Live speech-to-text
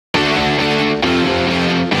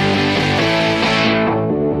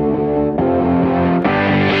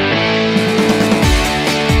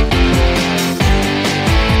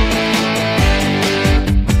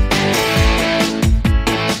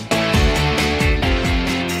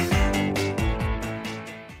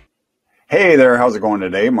Hey there, how's it going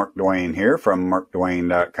today? Mark Dwayne here from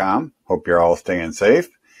markdwayne.com. Hope you're all staying safe.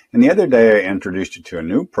 And the other day I introduced you to a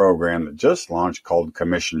new program that just launched called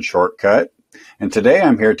Commission Shortcut. And today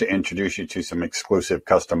I'm here to introduce you to some exclusive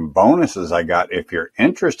custom bonuses I got if you're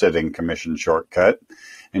interested in Commission Shortcut.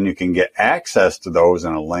 And you can get access to those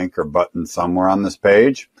in a link or button somewhere on this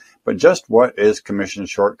page. But just what is Commission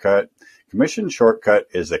Shortcut? Commission Shortcut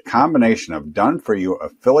is a combination of done-for-you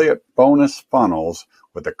affiliate bonus funnels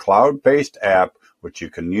with a cloud-based app which you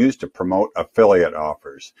can use to promote affiliate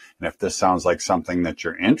offers. And if this sounds like something that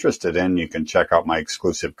you're interested in, you can check out my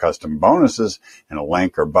exclusive custom bonuses in a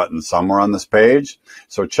link or button somewhere on this page.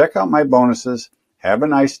 So check out my bonuses. Have a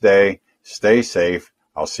nice day. Stay safe.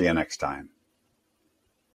 I'll see you next time.